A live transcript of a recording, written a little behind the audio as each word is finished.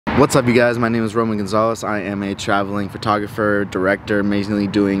What's up, you guys? My name is Roman Gonzalez. I am a traveling photographer, director, mainly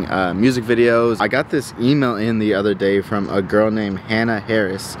doing music videos. I got this email in the other day from a girl named Hannah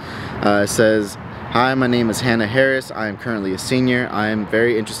Harris. It says, "Hi, my name is Hannah Harris. I am currently a senior. I am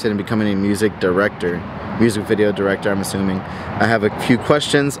very interested in becoming a music video director, I'm assuming. I have a few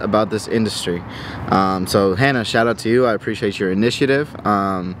questions about this industry." So Hannah, shout out to you. I appreciate your initiative,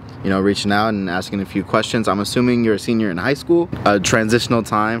 reaching out and asking a few questions. I'm assuming you're a senior in high school, a transitional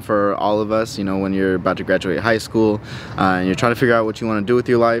time for all of us, when you're about to graduate high school and you're trying to figure out what you want to do with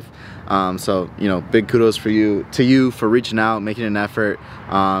your life. So big kudos to you for reaching out, making an effort,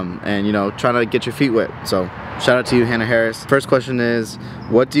 and trying to get your feet wet. So shout out to you, Hannah Harris. First question is,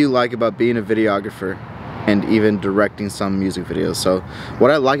 what do you like about being a videographer and even directing some music videos? So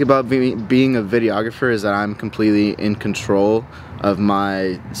what I like about being a videographer is that I'm completely in control of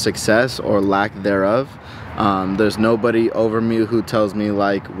my success or lack thereof. There's nobody over me who tells me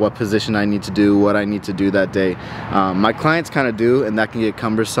like what position I need to do, what I need to do that day. My clients kind of do, and that can get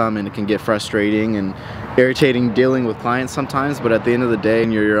cumbersome and it can get frustrating and irritating dealing with clients sometimes, but at the end of the day,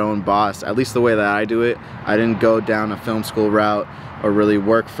 you're your own boss. At least the way that I do it. I didn't go down a film school route or really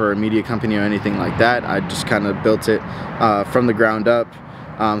work for a media company or anything like that. I just kind of built it from the ground up.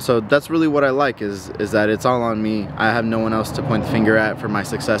 So that's really what I like, is that it's all on me. I have no one else to point the finger at for my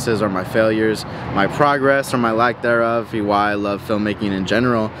successes or my failures, my progress or my lack thereof. Why I love filmmaking in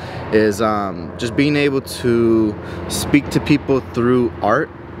general is just being able to speak to people through art,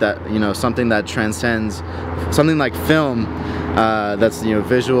 that something that transcends something like film, that's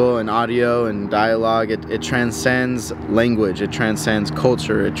visual and audio and dialogue. It transcends language, it transcends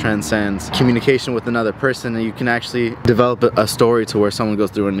culture, it transcends communication with another person, and you can actually develop a story to where someone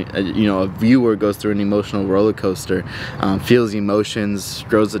goes through a viewer goes through an emotional roller coaster, feels emotions,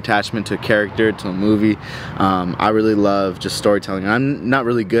 grows attachment to a character, to a movie. I really love just storytelling. I'm not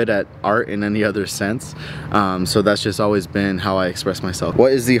really good at art in any other sense, so that's just always been how I express myself.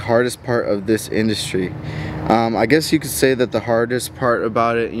 What is the hardest part of this industry? I guess you could say that the hardest part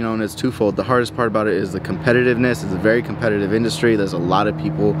about it, and it's twofold. The hardest part about it is the competitiveness. It's a very competitive industry. There's a lot of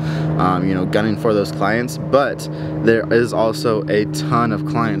people, gunning for those clients, but there is also a ton of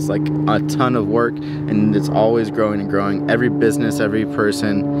clients, like a ton of work, and it's always growing and growing. Every business, every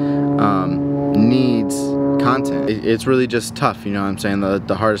person needs content. It's really just tough, you know what I'm saying?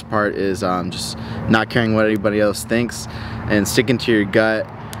 The hardest part is just not caring what anybody else thinks and sticking to your gut.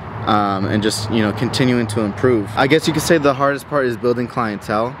 And just continuing to improve. I guess you could say the hardest part is building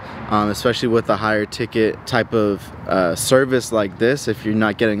clientele, especially with a higher ticket type of service like this. If you're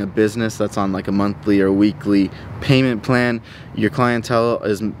not getting a business that's on like a monthly or weekly payment plan, your clientele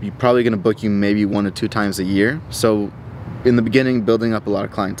is probably going to book you maybe 1 or 2 times a year. So in the beginning, building up a lot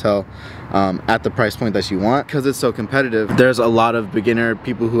of clientele at the price point that you want, because it's so competitive. There's a lot of beginner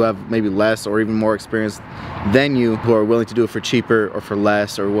people who have maybe less or even more experience than you, who are willing to do it for cheaper or for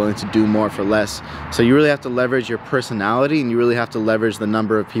less, or willing to do more for less. So you really have to leverage your personality, and you really have to leverage the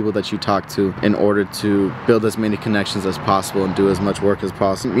number of people that you talk to in order to build as many connections as possible and do as much work as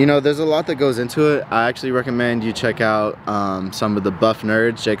possible. There's a lot that goes into it. I actually recommend you check out some of the Buff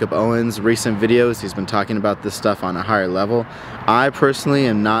Nerds, Jacob Owens' recent videos. He's been talking about this stuff on a higher level. I personally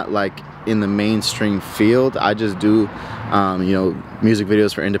am not like in the mainstream field. I just do music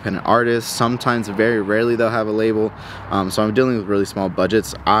videos for independent artists. Sometimes, very rarely, they'll have a label, so I'm dealing with really small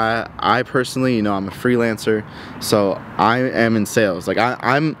budgets. I personally, I'm a freelancer, so I am in sales. Like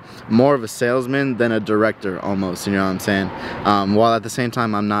I'm more of a salesman than a director almost, you know what I'm saying? While at the same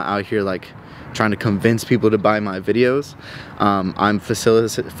time, I'm not out here like trying to convince people to buy my videos. I'm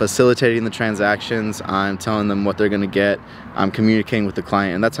facilitating the transactions. I'm telling them what they're gonna get. I'm communicating with the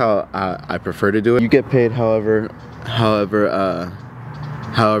client, and that's how I prefer to do it. You get paid however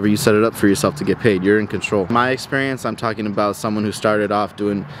you set it up for yourself to get paid. You're in control. My experience, I'm talking about someone who started off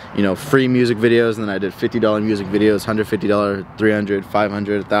doing free music videos, and then I did $50 music videos, $150, $300,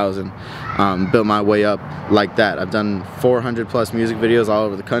 $500, $1,000. Built my way up like that. I've done 400 plus music videos all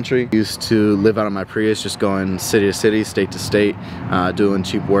over the country. Used to live out of my Prius, just going city to city, state to state, doing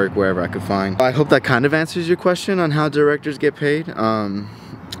cheap work wherever I could find. I hope that kind of answers your question on how directors get paid.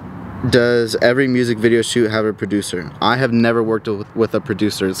 Does every music video shoot have a producer? I have never worked with a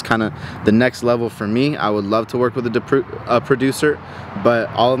producer. It's kind of the next level for me. I would love to work with a producer, but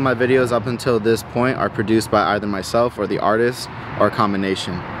all of my videos up until this point are produced by either myself or the artist, or a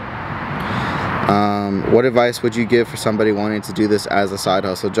combination. What advice would you give for somebody wanting to do this as a side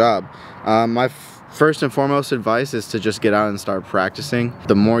hustle job? My first and foremost advice is to just get out and start practicing.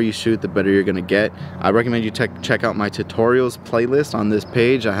 The more you shoot, the better you're gonna get. I recommend you check out my tutorials playlist on this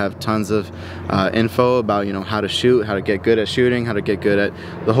page. I have tons of info about, you know, how to shoot, how to get good at shooting, how to get good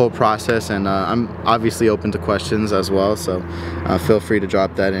at the whole process, and I'm obviously open to questions as well, so feel free to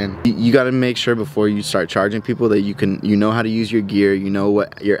drop that in. You gotta make sure before you start charging people that you know how to use your gear, you know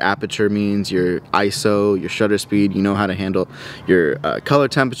what your aperture means, your ISO, your shutter speed, you know how to handle your color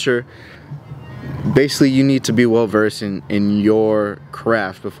temperature. Basically, you need to be well versed in your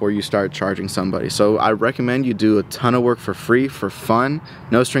craft before you start charging somebody. So I recommend you do a ton of work for free, for fun,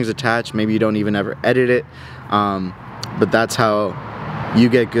 no strings attached. Maybe you don't even ever edit it, but that's how you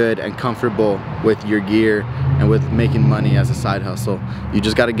get good and comfortable with your gear and with making money as a side hustle. You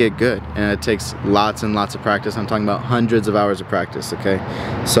just got to get good, and it takes lots and lots of practice. I'm talking about hundreds of hours of practice. Okay,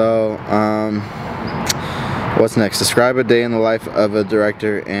 so what's next? Describe a day in the life of a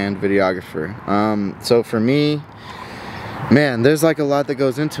director and videographer. So for me, man, there's like a lot that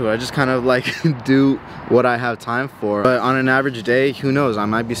goes into it. I just kind of like do what I have time for. But on an average day, who knows? I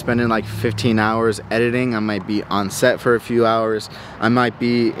might be spending like 15 hours editing. I might be on set for a few hours. I might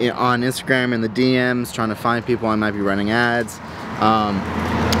be on Instagram in the DMs trying to find people. I might be running ads.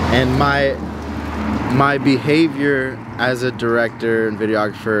 And my behavior as a director and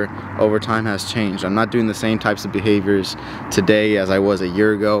videographer over time has changed. I'm not doing the same types of behaviors today as I was a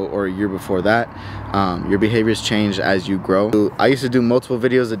year ago or a year before that. Your behaviors change as you grow. I used to do multiple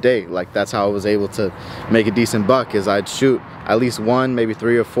videos a day. Like, that's how I was able to make a decent buck, is I'd shoot at least 1, maybe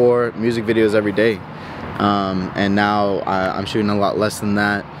 3 or 4 music videos every day. And now I'm shooting a lot less than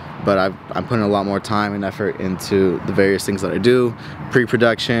that, but I'm putting a lot more time and effort into the various things that I do.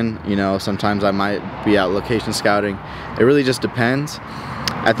 Pre-production, you know, sometimes I might be out location scouting. It really just depends.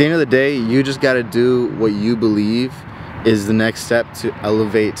 At the end of the day, you just gotta do what you believe is the next step to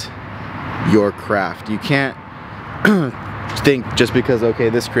elevate your craft. You can't think just because, okay,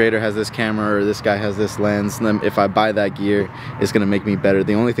 this creator has this camera or this guy has this lens, then if I buy that gear, it's gonna make me better.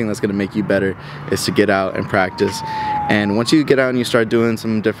 The only thing that's gonna make you better is to get out and practice. And once you get out and you start doing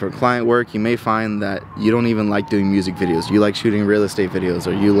some different client work, you may find that you don't even like doing music videos. You like shooting real estate videos,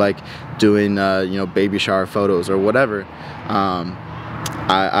 or you like doing you know, baby shower photos or whatever.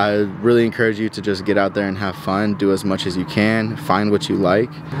 I really encourage you to just get out there and have fun, do as much as you can, find what you like.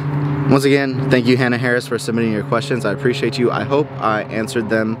 Once again, thank you, Hannah Harris, for submitting your questions. I appreciate you. I hope I answered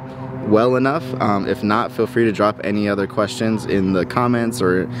them well enough. If not, feel free to drop any other questions in the comments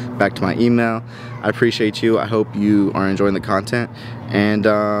or back to my email. I appreciate you. I hope you are enjoying the content. And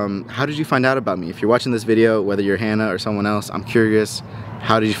how did you find out about me? If you're watching this video, whether you're Hannah or someone else, I'm curious.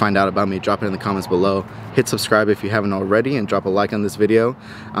 How did you find out about me? Drop it in the comments below. Hit subscribe if you haven't already, and drop a like on this video,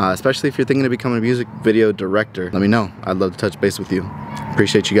 especially if you're thinking of becoming a music video director. Let me know. I'd love to touch base with you.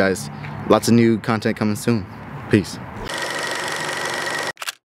 Appreciate you guys. Lots of new content coming soon. Peace.